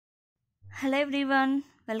Hello everyone,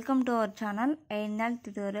 welcome to our channel Qno5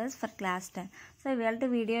 tutorials for class 10. So ఇవాల్టి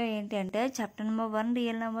video ఏంటి అంటే chapter number 1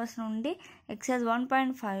 real numbers నుండి exercise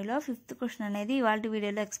 1.5 లో 5th question అనేది ఇవాల్టి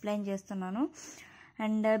వీడియోలో ఎక్స్ప్లెయిన్ చేస్తున్నాను.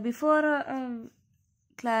 అండ్ బిఫోర్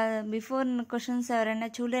క్వశ్చన్స్ ఎవరైనా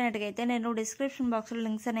చూడలేనట్టుగైతే నేను డిస్క్రిప్షన్ బాక్స్లో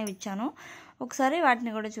లింక్స్ అనేవి ఇచ్చాను, ఒకసారి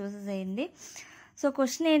వాటిని కూడా చూసేసేయండి. సో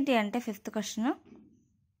క్వశ్చన్ ఏంటి అంటే 5th question,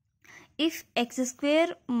 if x square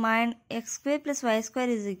plus y square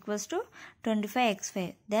is equals to 25xy,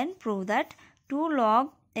 then prove that 2 log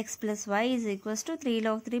x plus y is equals to 3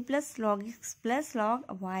 log 3 plus log x plus log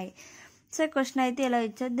y. So question అయితే ఇలా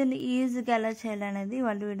ఇచ్చారు, దీన్ని ఈజీగా ఎలా చేయాలనేది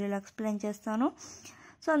వాళ్ళ వీడియోలో explain చేస్తాను.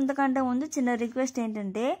 సో అంతకంటే ముందు చిన్న రిక్వెస్ట్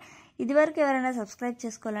ఏంటంటే, ఇదివరకు ఎవరైనా సబ్స్క్రైబ్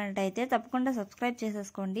చేసుకోవాలంటే తప్పకుండా సబ్స్క్రైబ్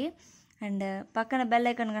చేసేసుకోండి. అండ్ పక్కన బెల్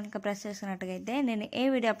ఐకాన్ కనుక ప్రెస్ చేసుకున్నట్టుగైతే నేను ఏ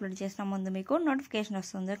వీడియో అప్లోడ్ చేసినా ముందు మీకు నోటిఫికేషన్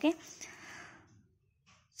వస్తుంది. ఓకే,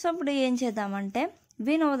 సో ఇప్పుడు ఏం చేద్దామంటే,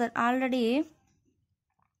 వి నో దట్ ఆల్రెడీ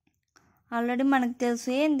మనకు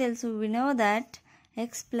తెలుసు we know that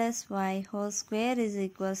X plus y whole square is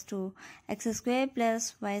equals to X square plus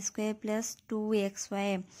y square plus 2xy.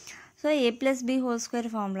 So A plus B whole square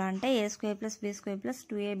formula అంటే ఏ square plus B square plus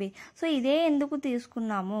 2ab. So ఇదే ఎందుకు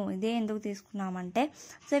తీసుకున్నామంటే,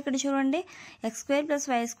 so ఇక్కడ చూడండి, X square plus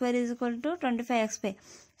y square is equal to 25xy.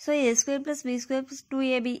 So A square plus B square plus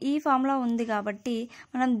 2ab ఈ formula ఉంది కాబట్టి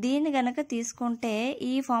మనం దీన్ని కనుక తీసుకుంటే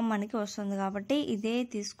ఈ ఫామ్ మనకి వస్తుంది కాబట్టి ఇదే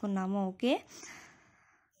తీసుకున్నాము. ఓకే,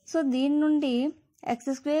 సో దీని నుండి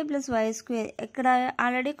X square plus y square ఇక్కడ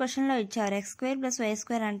ఆల్రెడీ క్వశ్చన్లో ఇచ్చారు, X square plus y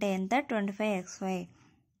square అంటే ఎంత 25xy.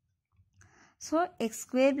 So X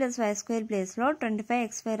square plus y square ప్లేస్లో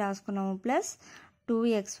 25xy రాసుకున్నాము ప్లస్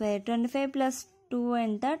 2xy. 25 ప్లస్ 2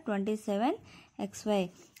 ఎంత 27xy.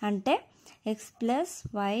 అంటే X plus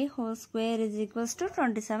y whole square is equals to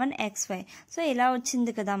 27xy. So ఇలా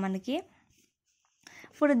వచ్చింది కదా మనకి.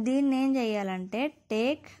 ఇప్పుడు దీన్ని ఏం చేయాలంటే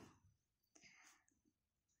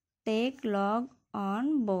take log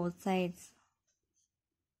on both sides.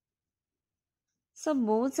 So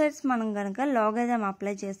both sides మనం కనుక లాగరిథం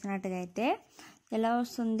అప్లై చేసినట్టుగా అయితే ఎలా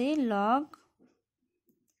వస్తుంది, log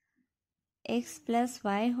X plus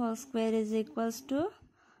y whole square is equals to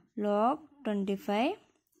log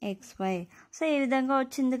 25xy. So ఈ విధంగా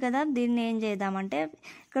వచ్చింది కదా. దీన్ని ఏం చేద్దామంటే,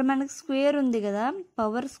 ఇక్కడ మనకు స్క్వేర్ ఉంది కదా,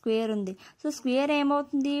 పవర్ స్క్వేర్ ఉంది. సో స్క్వేర్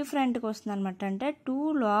ఏమవుతుంది, ఫ్రంట్కి వస్తుంది అనమాట. అంటే 2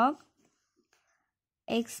 log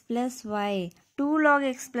x plus y. 2 log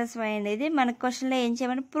x plus y అనేది మన క్వశ్చన్లో ఏం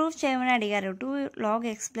చేయమని ప్రూఫ్ చేయమని అడిగారు, 2 log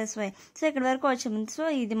x plus y. So ఇక్కడ వరకు వచ్చింది. సో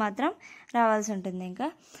ఇది మాత్రం రావాల్సి ఉంటుంది. ఇంకా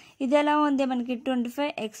ఇది ఎలా ఉంది మనకి,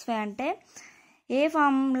 25xy అంటే ఏ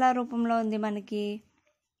ఫార్ములా రూపంలో ఉంది మనకి,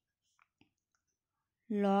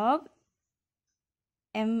 లాగ్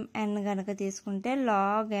mn కనుక తీసుకుంటే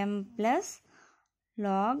log m plus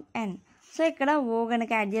log n. So ఇక్కడ ఓ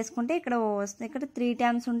కనుక యాడ్ చేసుకుంటే ఇక్కడ ఓ వస్తుంది. ఇక్కడ 3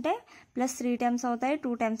 టైమ్స్ ఉంటే ప్లస్ 3 టైమ్స్ అవుతాయి,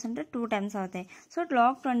 2 టైమ్స్ ఉంటే 2 టైమ్స్ అవుతాయి. సో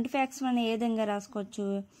లాగ్ 25x మనం ఏ విధంగా రాసుకోవచ్చు,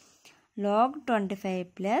 log 25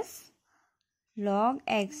 plus log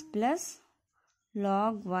X plus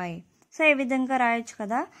log y. So ఈ విధంగా రాయొచ్చు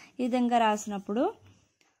కదా. ఈ విధంగా రాసినప్పుడు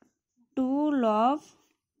 2 log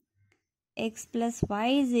x plus y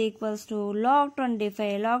is equals to log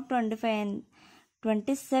 25 and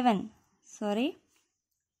 27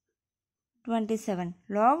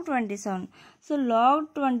 log 27. So log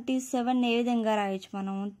 27 ఏ విధంగా రాయొచ్చు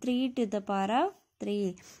మనం, 3 to the power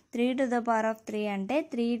of 3 అంటే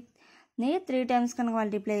 3ని 3 టైమ్స్ కనుక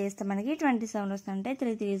మల్టిప్లై చేస్తే మనకి 27 వస్తుంది. అంటే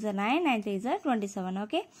 3 3 is 9, 9 3 is 27.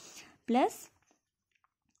 Okay, plus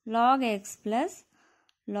log x plus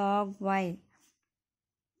log y.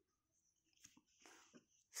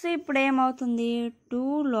 So ఇప్పుడు ఏమవుతుంది,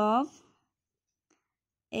 2 log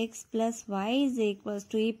x plus why is equals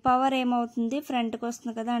to, ఈ పవర్ ఏమవుతుంది ఫ్రంట్కి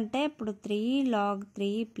వస్తుంది కదా, అంటే ఇప్పుడు 3 log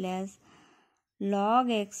 3 plus log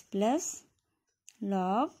x plus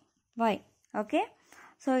log y. Okay,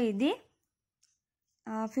 so ఇది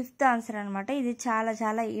 5th ఆన్సర్ అనమాట. ఇది చాలా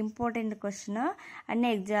చాలా ఇంపార్టెంట్ క్వశ్చన్.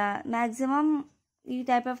 అన్ని మ్యాక్సిమం ఈ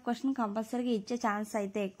టైప్ ఆఫ్ క్వశ్చన్ కంపల్సరీగా ఇచ్చే ఛాన్స్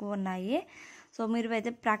అయితే ఎక్కువ ఉన్నాయి. సో మీరు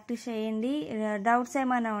అయితే ప్రాక్టీస్ చేయండి. డౌట్స్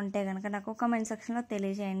ఏమైనా ఉంటే కనుక నాకు కామెంట్ సెక్షన్లో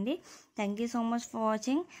తెలియజేయండి. Thank you so much for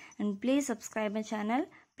watching and please subscribe my channel.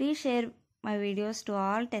 Please share my videos to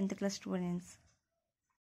all 10th class students.